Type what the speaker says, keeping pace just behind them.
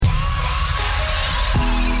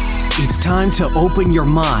It's time to open your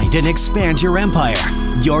mind and expand your empire.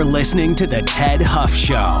 You're listening to The Ted Huff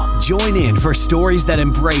Show. Join in for stories that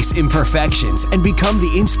embrace imperfections and become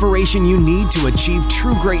the inspiration you need to achieve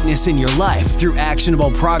true greatness in your life through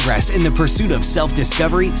actionable progress in the pursuit of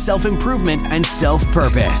self-discovery, self-improvement, and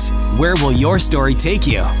self-purpose. Where will your story take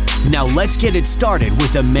you? Now let's get it started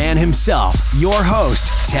with the man himself, your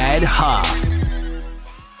host, Ted Huff.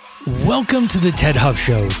 Welcome to the Ted Huff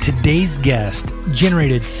Show. Today's guest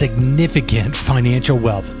generated significant financial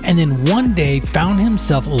wealth and then one day found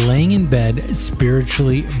himself laying in bed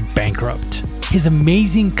spiritually bankrupt. His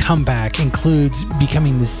amazing comeback includes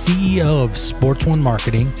becoming the CEO of Sports One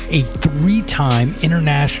Marketing, a 3-time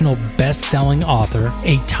international best-selling author,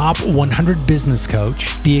 a top 100 business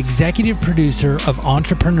coach, the executive producer of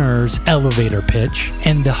Entrepreneur's Elevator Pitch,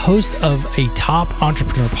 and the host of a top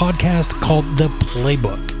entrepreneur podcast called The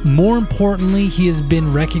Playbook. More importantly, he has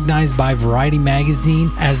been recognized by Variety Magazine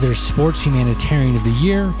as their Sports Humanitarian of the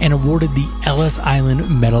Year and awarded the Ellis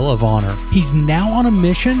Island Medal of Honor. He's now on a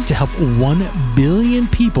mission to help 1 billion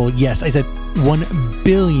people, yes, I said 1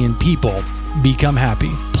 billion people, become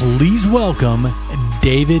happy. Please welcome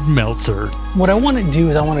David Meltzer. What I want to do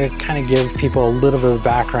is I want to kind of give people a little bit of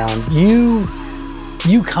background.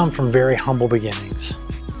 You come from very humble beginnings.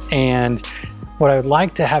 And what I would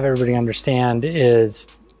like to have everybody understand is,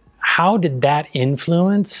 how did that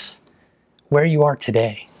influence where you are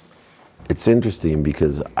today? It's interesting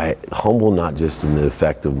because humble not just in the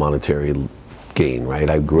effect of monetary gain, right?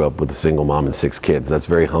 I grew up with a single mom and 6 kids. That's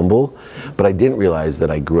very humble, but I didn't realize that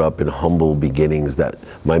I grew up in humble beginnings, that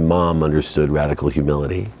my mom understood radical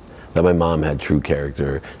humility, that my mom had true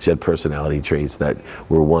character. She had personality traits that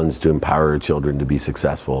were ones to empower her children to be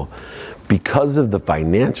successful. Because of the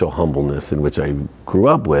financial humbleness in which I grew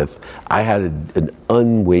up with, I had an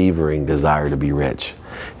unwavering desire to be rich.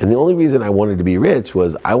 And the only reason I wanted to be rich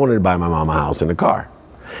was I wanted to buy my mom a house and a car.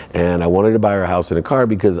 And I wanted to buy her a house and a car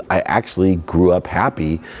because I actually grew up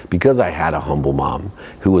happy because I had a humble mom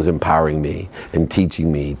who was empowering me and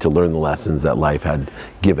teaching me to learn the lessons that life had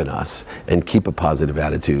given us and keep a positive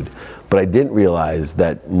attitude. But I didn't realize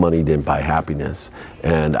that money didn't buy happiness.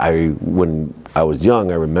 And when I was young,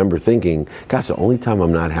 I remember thinking, gosh, the only time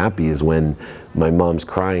I'm not happy is when my mom's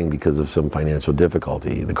crying because of some financial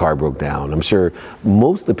difficulty. The car broke down. I'm sure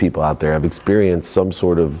most of the people out there have experienced some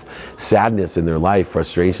sort of sadness in their life,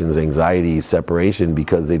 frustrations, anxiety, separation,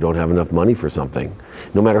 because they don't have enough money for something,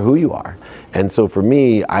 no matter who you are. And so for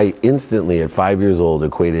me, I instantly at 5 years old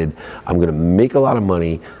equated, I'm gonna make a lot of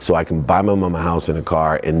money so I can buy my mom a house and a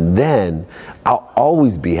car, and then I'll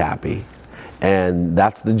always be happy. And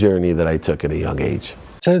that's the journey that I took at a young age.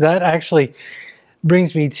 So that actually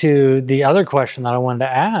brings me to the other question that I wanted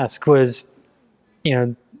to ask was,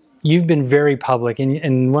 you've been very public,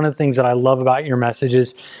 and one of the things that I love about your message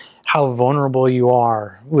is how vulnerable you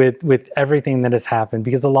are with everything that has happened,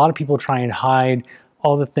 because a lot of people try and hide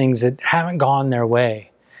all the things that haven't gone their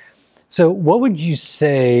way. So what would you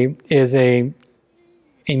say is a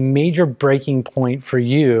major breaking point for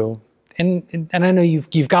you? And I know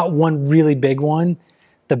you've got one really big one,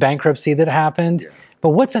 the bankruptcy that happened, but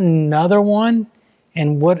what's another one?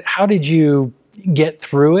 And how did you get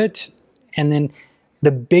through it? And then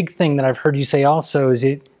the big thing that I've heard you say also is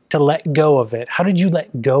to let go of it. How did you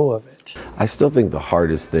let go of it? I still think the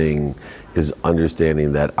hardest thing is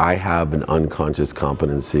understanding that I have an unconscious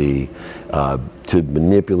competency to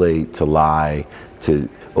manipulate, to lie, to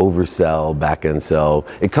oversell, back-end sell.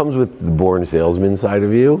 It comes with the born salesman side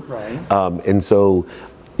of you. Right. And so,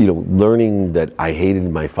 learning that I hated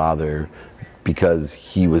my father because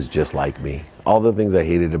he was just like me. All the things I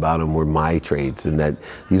hated about him were my traits, and that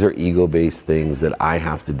these are ego-based things that I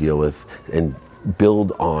have to deal with and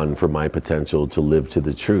build on for my potential to live to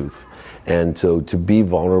the truth. And so to be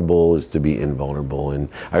vulnerable is to be invulnerable. And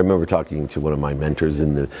I remember talking to one of my mentors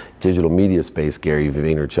in the digital media space, Gary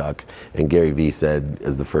Vaynerchuk, and Gary V said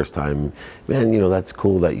as the first time, man, that's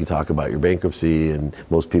cool that you talk about your bankruptcy, and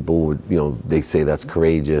most people would, they say that's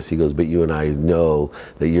courageous. He goes, but you and I know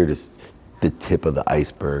that you're just the tip of the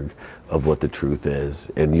iceberg of what the truth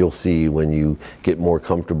is. And you'll see when you get more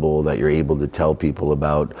comfortable that you're able to tell people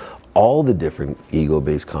about all the different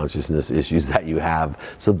ego-based consciousness issues that you have,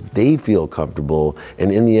 so they feel comfortable.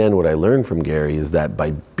 And in the end, what I learned from Gary is that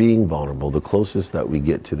by being vulnerable, the closest that we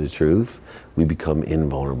get to the truth, we become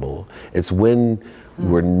invulnerable. It's when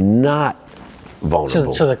we're not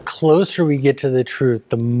vulnerable. So the closer we get to the truth,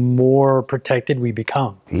 the more protected we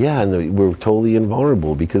become. Yeah, and we're totally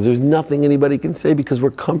invulnerable because there's nothing anybody can say because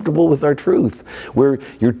we're comfortable with our truth. Where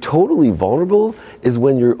you're totally vulnerable is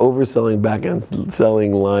when you're overselling, back-end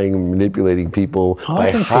selling, lying, manipulating people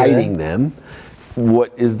by hiding them.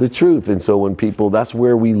 what is the truth. And so when people, that's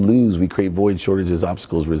where we lose. We create void, shortages,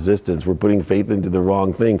 obstacles, resistance. We're putting faith into the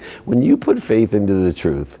wrong thing. When you put faith into the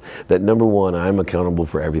truth, that number one, I'm accountable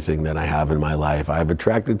for everything that I have in my life. I've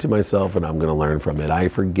attracted to myself and I'm going to learn from it. I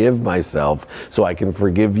forgive myself so I can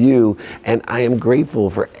forgive you. And I am grateful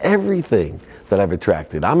for everything that I've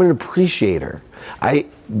attracted. I'm an appreciator. I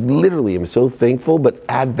literally am so thankful, but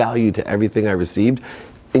add value to everything I received,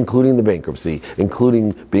 including the bankruptcy,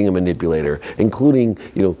 including being a manipulator, including,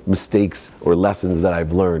 mistakes or lessons that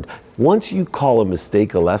I've learned. Once you call a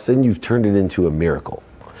mistake a lesson, you've turned it into a miracle.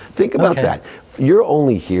 Think about that. You're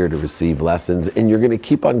only here to receive lessons, and you're going to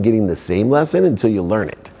keep on getting the same lesson until you learn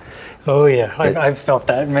it. Oh yeah, I've felt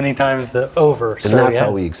that many times over. And that's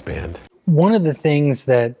how we expand. One of the things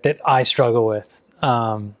that I struggle with,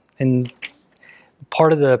 and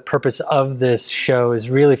part of the purpose of this show is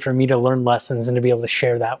really for me to learn lessons and to be able to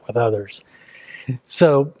share that with others.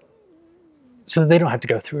 So that they don't have to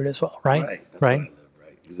go through it as well, right? Right.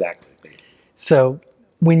 Exactly. So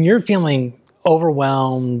when you're feeling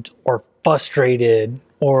overwhelmed or frustrated,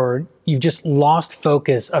 or you've just lost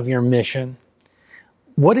focus of your mission,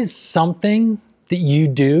 what is something that you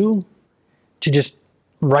do to just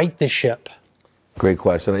right the ship? Great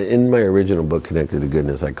question. In my original book, Connected to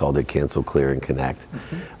Goodness, I called it Cancel, Clear, and Connect.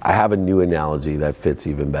 I have a new analogy that fits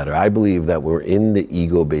even better. I believe that we're in the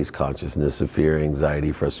ego-based consciousness of fear,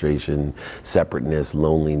 anxiety, frustration, separateness,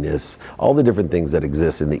 loneliness, all the different things that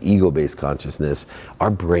exist in the ego-based consciousness.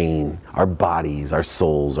 Our brain, our bodies, our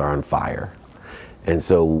souls are on fire. And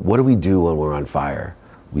so what do we do when we're on fire?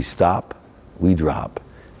 We stop, we drop,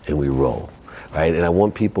 and we roll. Right? And I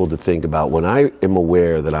want people to think about, when I am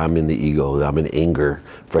aware that I'm in the ego, that I'm in anger,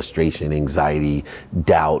 frustration, anxiety,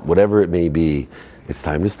 doubt, whatever it may be, it's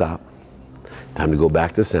time to stop. Time to go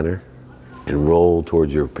back to center and roll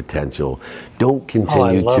towards your potential. Don't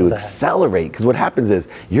continue to accelerate, because what happens is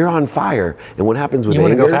you're on fire, and what happens with anger?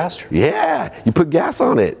 You want to go faster? Yeah, you put gas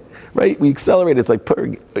on it, right? We accelerate. It's like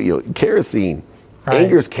putting, kerosene. Right.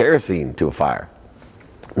 Anger is kerosene to a fire.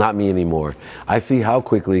 Not me anymore. I see how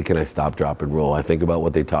quickly can I stop, drop, and roll. I think about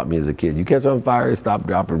what they taught me as a kid. You catch on fire, stop,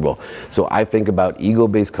 drop, and roll. So I think about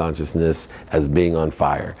ego-based consciousness as being on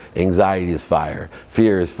fire. Anxiety is fire.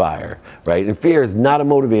 Fear is fire, right? And fear is not a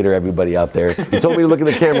motivator, everybody out there. You told me to look at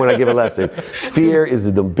the camera when I give a lesson. Fear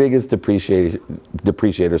is the biggest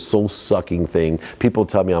depreciator, soul-sucking thing. People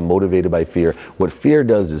tell me I'm motivated by fear. What fear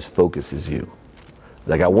does is focuses you.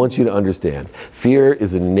 Like, I want you to understand, fear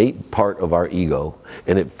is an innate part of our ego,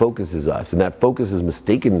 and it focuses us, and that focus is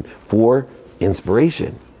mistaken for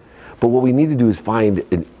inspiration. But what we need to do is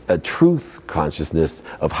find a truth consciousness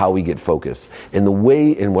of how we get focused. And the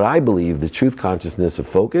way, and what I believe, the truth consciousness of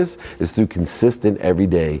focus is through consistent,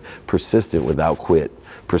 everyday, persistent, without quit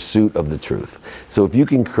pursuit of the truth. So if you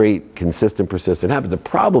can create consistent, persistent habits, the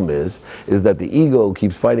problem is that the ego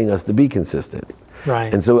keeps fighting us to be consistent.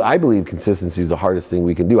 Right. And so I believe consistency is the hardest thing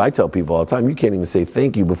we can do. I tell people all the time, you can't even say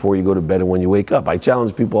thank you before you go to bed and when you wake up. I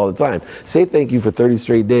challenge people all the time. Say thank you for 30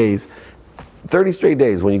 straight days. 30 straight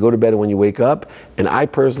days when you go to bed and when you wake up, and I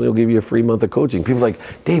personally will give you a free month of coaching. People are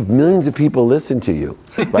like, Dave, millions of people listen to you,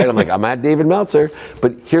 right? I'm like, I'm at David Meltzer,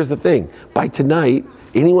 but here's the thing. By tonight,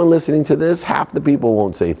 anyone listening to this, half the people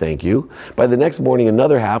won't say thank you. By the next morning,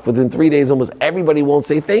 another half. Within 3 days, almost everybody won't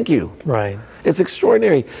say thank you. Right. It's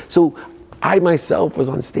extraordinary. So I myself was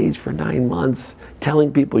on stage for 9 months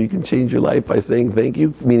telling people you can change your life by saying thank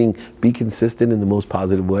you, meaning be consistent in the most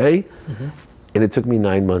positive way. Mm-hmm. And it took me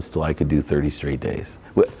 9 months till I could do 30 straight days.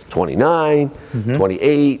 29,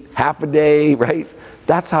 28, half a day, right?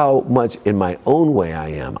 That's how much in my own way I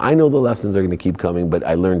am. I know the lessons are going to keep coming, but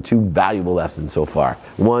I learned 2 valuable lessons so far.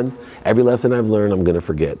 One, every lesson I've learned, I'm going to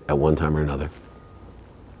forget at one time or another.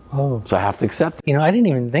 Oh. So I have to accept it. I didn't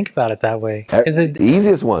even think about it that way. Is it the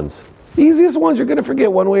easiest ones? Easiest ones you're going to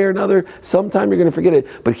forget one way or another. Sometime you're going to forget it.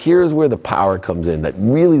 But here's where the power comes in that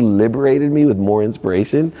really liberated me with more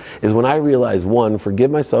inspiration is when I realized, one,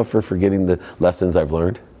 forgive myself for forgetting the lessons I've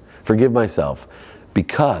learned. Forgive myself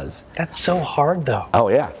because... That's so hard though. Oh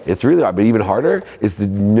yeah, it's really hard. But even harder is to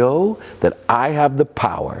know that I have the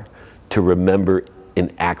power to remember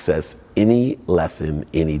and access any lesson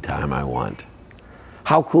anytime I want.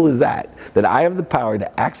 How cool is that? That I have the power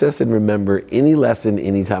to access and remember any lesson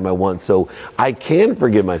anytime I want. So I can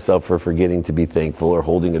forgive myself for forgetting to be thankful or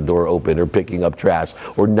holding a door open or picking up trash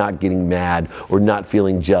or not getting mad or not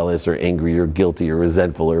feeling jealous or angry or guilty or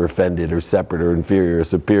resentful or offended or separate or inferior or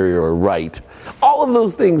superior or right. All of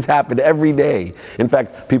those things happen every day. In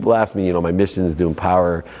fact, people ask me, my mission is to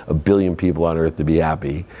empower 1 billion people on earth to be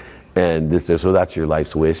happy. And this, so that's your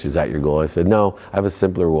life's wish? Is that your goal? I said, no, I have a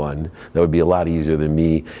simpler one that would be a lot easier than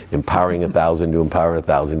me empowering 1,000 to empower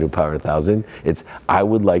 1,000 to empower 1,000. It's, I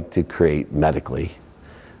would like to create medically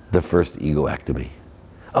the first egoectomy.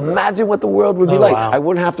 Imagine what the world would be like. Wow. I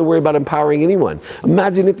wouldn't have to worry about empowering anyone.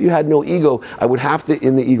 Imagine if you had no ego. I would have to,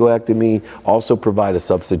 in the egoectomy, also provide a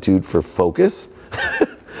substitute for focus.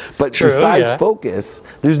 But True, besides yeah. focus,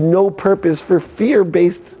 there's no purpose for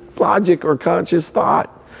fear-based logic or conscious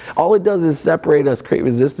thought. All it does is separate us, create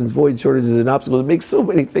resistance, void, shortages, and obstacles. It makes so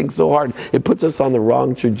many things so hard. It puts us on the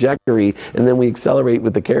wrong trajectory, and then we accelerate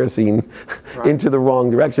with the kerosene into the wrong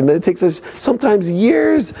direction. Then it takes us sometimes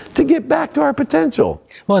years to get back to our potential.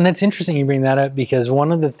 Well, and that's interesting you bring that up, because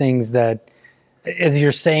one of the things that, as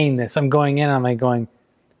you're saying this, I'm going in, I'm like going,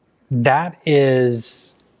 that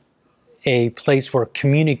is a place where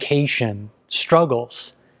communication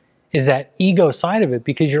struggles, is that ego side of it,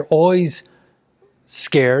 because you're always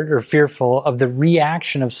scared or fearful of the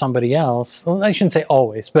reaction of somebody else. Well, I shouldn't say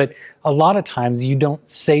always, but a lot of times you don't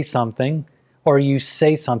say something, or you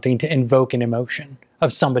say something to invoke an emotion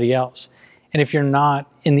of somebody else. And if you're not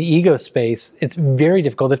in the ego space, it's very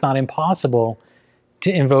difficult, if not impossible,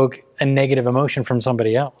 to invoke a negative emotion from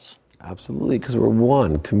somebody else. Absolutely, because we're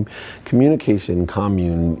one. Communication,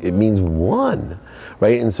 commune, it means one,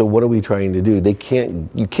 right? And so what are we trying to do?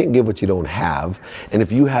 You can't give what you don't have. And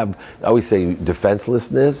if you have, I always say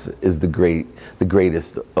defenselessness is the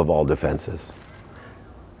greatest of all defenses,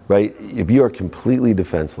 right? If you are completely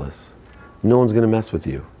defenseless, no one's gonna mess with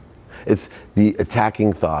you. It's the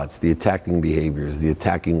attacking thoughts, the attacking behaviors, the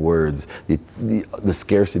attacking words, the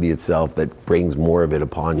scarcity itself that brings more of it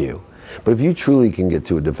upon you. But if you truly can get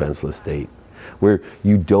to a defenseless state where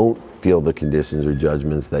you don't feel the conditions or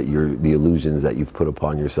judgments that the illusions that you've put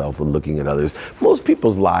upon yourself when looking at others, most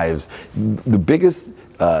people's lives, the biggest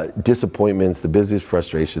disappointments, the biggest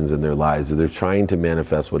frustrations in their lives is they're trying to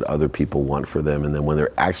manifest what other people want for them, and then when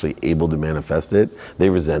they're actually able to manifest it, they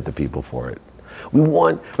resent the people for it. We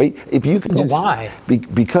want, right? If you can just, why?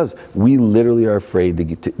 Because we literally are afraid to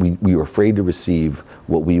get to, we are afraid to receive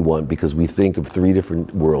what we want, because we think of three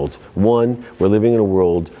different worlds. One, we're living in a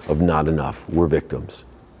world of not enough. We're victims,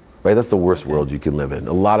 right? That's the worst world you can live in.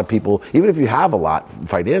 A lot of people, even if you have a lot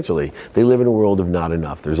financially, they live in a world of not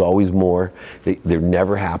enough. There's always more. They're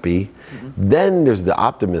never happy. Mm-hmm. Then there's the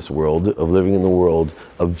optimist world of living in the world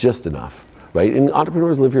of just enough. Right? And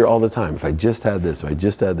entrepreneurs live here all the time. If I just had this,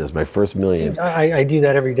 my first million. Dude, I do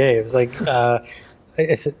that every day. It was like,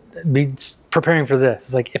 I said, be preparing for this.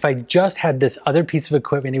 It's like, if I just had this other piece of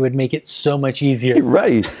equipment, it would make it so much easier.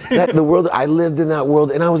 Right. The world, I lived in that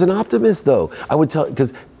world, and I was an optimist though. I would tell,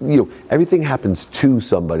 because everything happens to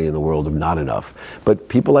somebody in the world of not enough. But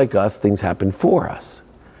people like us, things happen for us.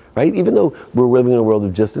 Right? Even though we're living in a world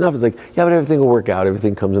of just enough, it's like, yeah, but everything will work out.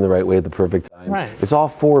 Everything comes in the right way at the perfect time. Right. It's all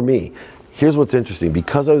for me. Here's what's interesting.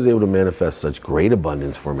 Because I was able to manifest such great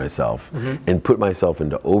abundance for myself, mm-hmm. and put myself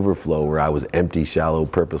into overflow where I was empty, shallow,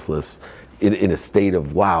 purposeless, in a state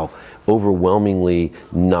of, wow, overwhelmingly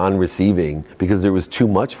non-receiving, because there was too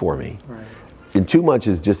much for me. Right. And too much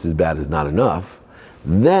is just as bad as not enough.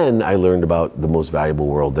 Then I learned about the most valuable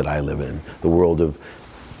world that I live in, the world of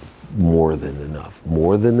more than enough.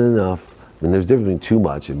 More than enough. And there's a difference between too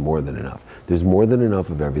much and more than enough. There's more than enough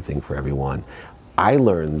of everything for everyone. I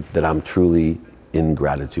learned that I'm truly in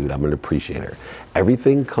gratitude. I'm an appreciator.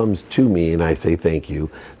 Everything comes to me and I say thank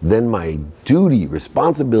you. Then my duty,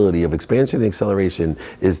 responsibility of expansion and acceleration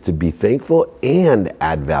is to be thankful and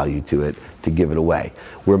add value to it, to give it away.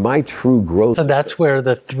 Where my true growth. So that's where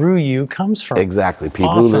the through you comes from. Exactly. People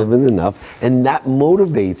Awesome. who live in enough. And that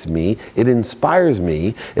motivates me. It inspires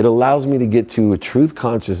me. It allows me to get to a truth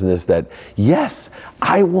consciousness that, yes,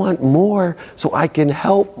 I want more so I can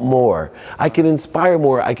help more. I can inspire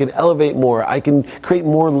more. I can elevate more. I can create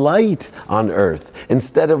more light on earth.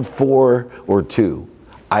 Instead of for or to,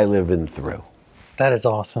 I live in through. That is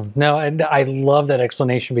awesome. No, and I love that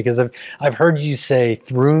explanation, because I've heard you say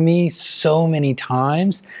through me so many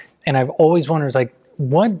times, and I've always wondered, like,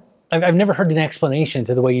 what? I've never heard an explanation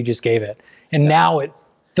to the way you just gave it, and now it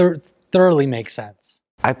thoroughly makes sense.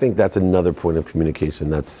 I think that's another point of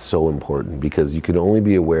communication that's so important, because you can only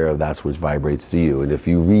be aware of that which vibrates to you. And if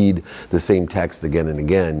you read the same text again and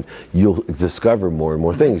again, you'll discover more and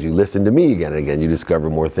more things. You listen to me again and again, you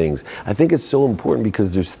discover more things. I think it's so important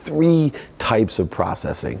because there's 3 types of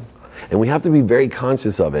processing. And we have to be very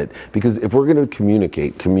conscious of it, because if we're going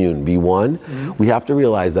to be one, mm-hmm. we have to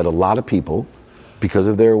realize that a lot of people, because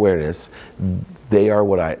of their awareness, they are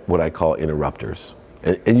what I call interrupters.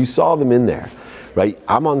 And you saw them in there. Right?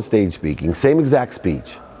 I'm on stage speaking, same exact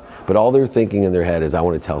speech, but all they're thinking in their head is, I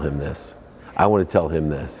want to tell him this. I want to tell him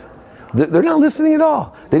this. They're not listening at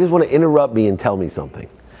all. They just want to interrupt me and tell me something.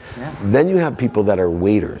 Yeah. Then you have people that are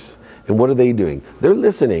waiters. And what are they doing? They're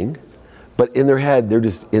listening, but in their head, they're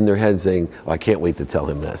just in their head saying, oh, I can't wait to tell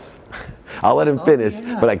him this. I'll let him finish,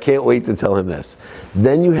 but I can't wait to tell him this.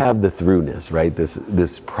 Then you have the throughness, right?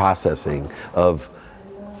 This processing of,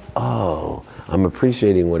 oh, I'm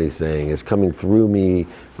appreciating what he's saying. It's coming through me,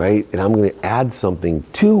 right? And I'm going to add something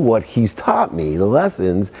to what he's taught me, the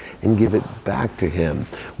lessons, and give it back to him.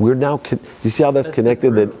 We're now, do you see how that's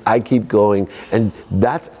connected? That I keep going, and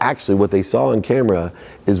that's actually what they saw on camera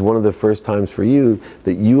is one of the first times for you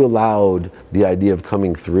that you allowed the idea of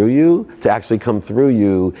coming through you to actually come through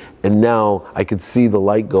you, and now I could see the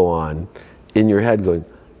light go on in your head going,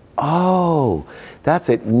 oh, that's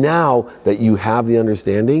it. Now that you have the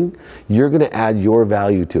understanding, you're going to add your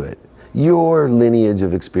value to it. Your lineage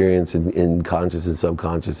of experience in conscious and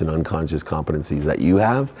subconscious and unconscious competencies that you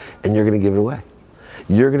have, and you're going to give it away.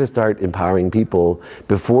 You're going to start empowering people.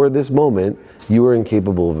 Before this moment, you were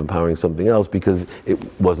incapable of empowering something else because it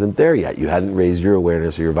wasn't there yet. You hadn't raised your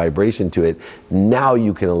awareness or your vibration to it. Now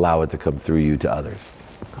you can allow it to come through you to others.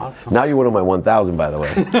 Awesome. Now you're one of my 1,000, by the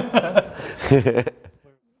way.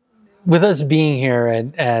 With us being here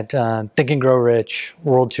at Think and Grow Rich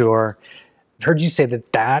World Tour, I've heard you say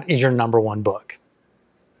that is your #1 book.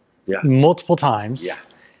 Yeah. Multiple times. Yeah.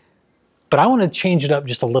 But I want to change it up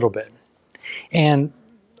just a little bit. And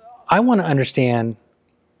I want to understand,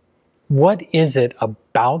 what is it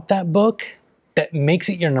about that book that makes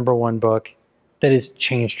it your #1 book that has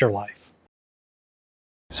changed your life?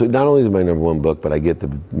 So not only is it my #1 book, but I get the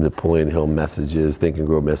Napoleon Hill messages, Think and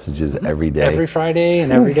Grow messages every day. Every Friday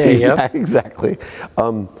and every day, yep. Exactly.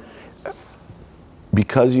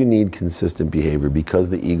 Because you need consistent behavior, because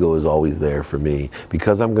the ego is always there for me,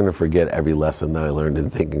 because I'm going to forget every lesson that I learned in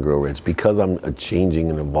Think and Grow Rich, because I'm a changing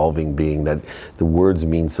and evolving being, that the words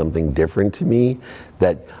mean something different to me,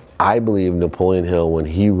 that I believe Napoleon Hill, when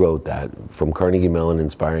he wrote that, from Carnegie Mellon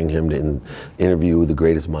inspiring him to interview the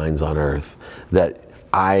greatest minds on earth, that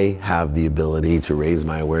I have the ability to raise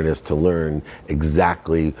my awareness to learn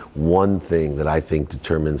exactly one thing that I think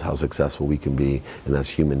determines how successful we can be, and that's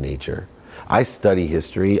human nature. I study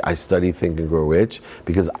history, I study Think and Grow Rich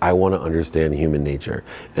because I want to understand human nature.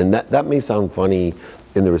 And that may sound funny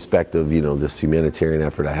in the respect of, this humanitarian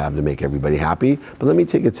effort I have to make everybody happy, but let me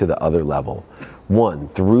take it to the other level. One,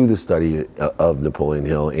 through the study of Napoleon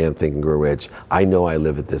Hill and Think and Grow Rich, I know I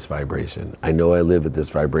live at this vibration. I know I live at this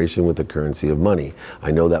vibration with the currency of money.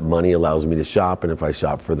 I know that money allows me to shop, and if I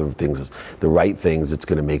shop for the right things, it's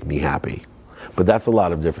going to make me happy. But that's a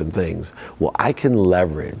lot of different things. Well, I can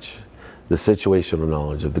leverage the situational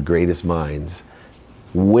knowledge of the greatest minds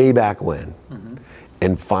way back when,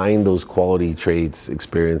 and find those quality traits,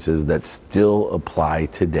 experiences that still apply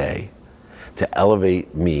today to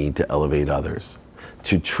elevate me, to elevate others,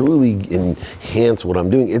 to truly enhance what I'm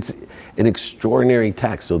doing. It's an extraordinary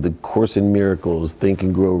text. So the Course in Miracles, Think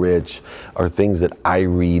and Grow Rich, are things that I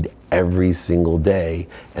read every single day,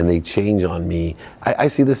 and they change on me. I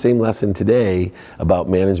see the same lesson today about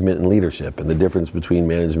management and leadership, and the difference between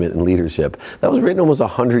management and leadership. That was written almost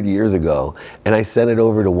 100 years ago, and I sent it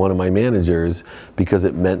over to one of my managers because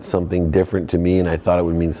it meant something different to me, and I thought it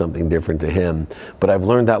would mean something different to him. But I've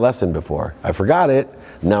learned that lesson before. I forgot it,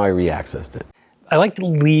 now I re-accessed it. I like to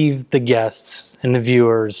leave the guests and the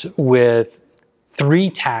viewers with 3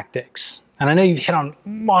 tactics. And I know you've hit on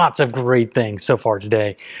lots of great things so far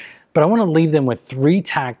today, but I want to leave them with 3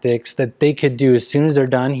 tactics that they could do as soon as they're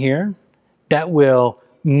done here that will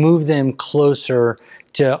move them closer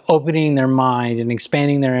to opening their mind and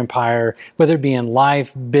expanding their empire, whether it be in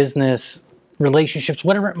life, business, relationships,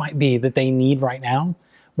 whatever it might be that they need right now.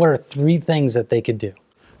 What are 3 things that they could do?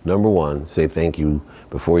 Number 1, say thank you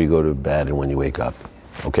before you go to bed and when you wake up,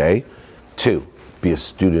 okay? 2, be a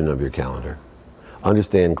student of your calendar.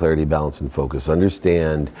 Understand clarity, balance, and focus.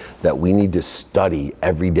 Understand that we need to study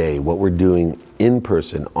every day what we're doing in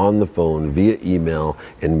person, on the phone, via email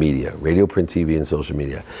and media, radio, print, TV, and social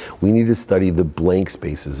media. We need to study the blank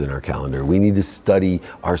spaces in our calendar. We need to study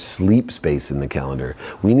our sleep space in the calendar.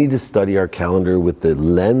 We need to study our calendar with the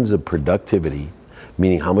lens of productivity,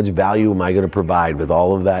 meaning how much value am I going to provide with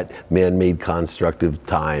all of that man-made constructive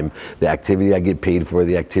time, the activity I get paid for,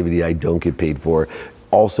 the activity I don't get paid for.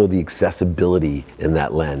 Also the accessibility in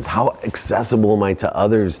that lens. How accessible am I to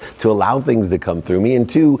others to allow things to come through me? And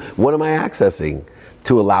 2, what am I accessing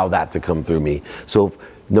to allow that to come through me? So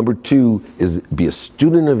number 2 is be a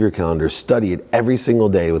student of your calendar, study it every single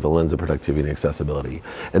day with a lens of productivity and accessibility.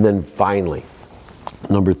 And then finally,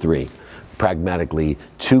 number 3, pragmatically,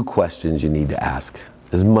 2 questions you need to ask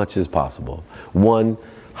as much as possible. 1,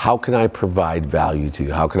 how can I provide value to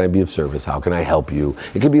you? How can I be of service? How can I help you?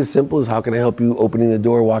 It can be as simple as how can I help you opening the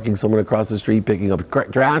door, walking someone across the street, picking up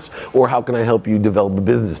trash, or how can I help you develop a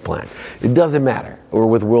business plan? It doesn't matter. Or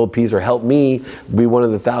with world peace, or help me be one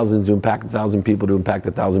of the thousands to impact 1,000 people, to impact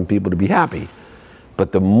 1,000 people to be happy.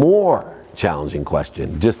 But the more challenging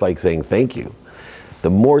question, just like saying thank you, the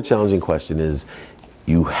more challenging question is,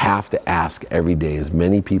 you have to ask every day as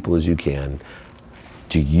many people as you can,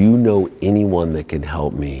 do you know anyone that can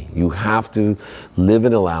help me? You have to live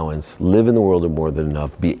in allowance, live in the world of more than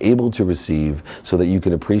enough, be able to receive so that you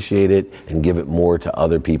can appreciate it and give it more to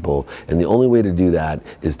other people. And the only way to do that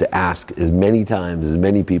is to ask as many times, as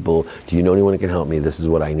many people, do you know anyone that can help me? This is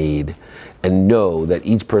what I need. And know that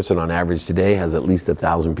each person on average today has at least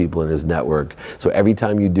 1,000 people in his network. So every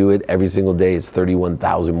time you do it, every single day, it's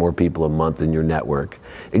 31,000 more people a month in your network.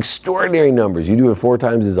 Extraordinary numbers. You do it 4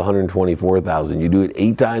 times, it's 124,000. You do it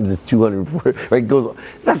 8 times, it's 204. Right? It goes.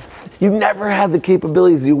 You've never had the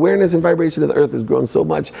capabilities. The awareness and vibration of the earth has grown so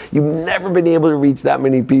much. You've never been able to reach that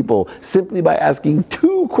many people simply by asking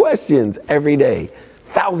 2 questions every day.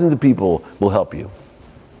 Thousands of people will help you.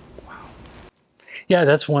 Yeah,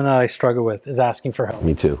 that's one I struggle with, is asking for help.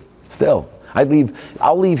 Me too. Still,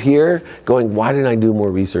 I'll leave here going, why didn't I do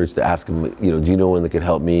more research to ask them, do you know anyone that could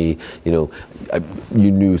help me? You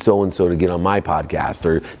knew so-and-so to get on my podcast,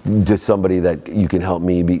 or just somebody that you can help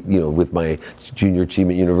me be, with my Junior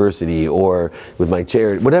Achievement University or with my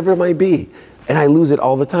charity, whatever it might be. And I lose it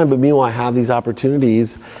all the time. But meanwhile, I have these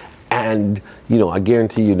opportunities, and I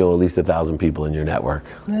guarantee at least 1,000 people in your network.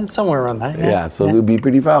 Somewhere around that. Yeah, so it would be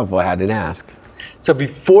pretty powerful. I had an ask. So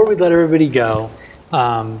before we let everybody go,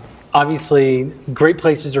 obviously great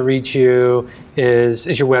places to reach you is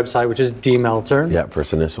your website, which is D. Meltzer. Yeah,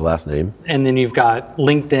 first initial, last name. And then you've got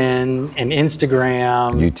LinkedIn and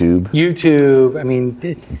Instagram. YouTube. I mean,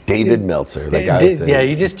 David Meltzer, like I would say. Yeah,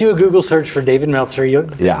 you just do a Google search for David Meltzer.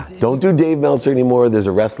 Don't do Dave Meltzer anymore. There's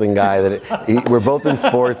a wrestling guy we're both in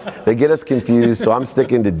sports. They get us confused, so I'm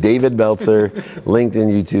sticking to David Meltzer, LinkedIn,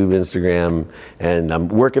 YouTube, Instagram, and I'm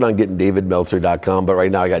working on getting davidmeltzer.com, but right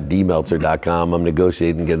now I got dmeltzer.com. I'm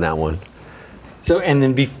negotiating getting that one. So, and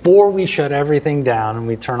then before we shut everything down and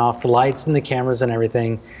we turn off the lights and the cameras and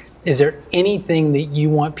everything, is there anything that you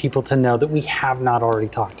want people to know that we have not already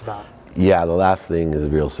talked about? Yeah, the last thing is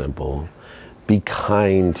real simple. Be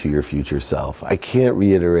kind to your future self. I can't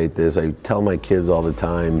reiterate this. I tell my kids all the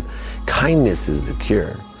time, kindness is the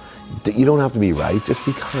cure. You don't have to be right, just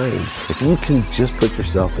be kind. If you can just put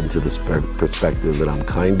yourself into this perspective that I'm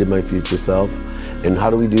kind to my future self, and how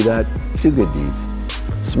do we do that? Do good deeds.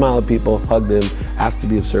 Smile at people, hug them, ask to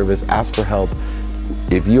be of service, ask for help.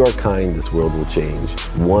 If you are kind, this world will change,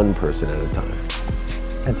 one person at a time.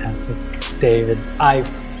 Fantastic. David, I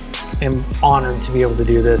am honored to be able to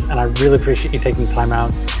do this, and I really appreciate you taking the time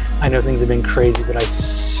out. I know things have been crazy, but I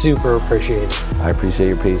super appreciate it. I appreciate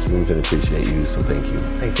your patience and appreciate you, so thank you.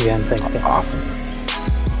 Thanks again. Thanks, Dan. Awesome.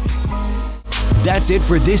 That's it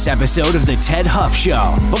for this episode of The Ted Huff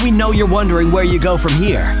Show. But we know you're wondering where you go from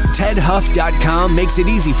here. TedHuff.com makes it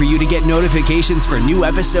easy for you to get notifications for new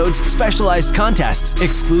episodes, specialized contests,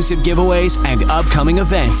 exclusive giveaways, and upcoming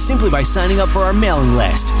events simply by signing up for our mailing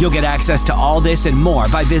list. You'll get access to all this and more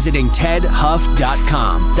by visiting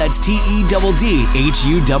TedHuff.com. That's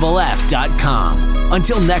TEDDHUFF.com.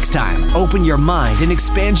 Until next time, open your mind and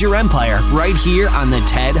expand your empire right here on The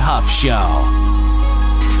Ted Huff Show.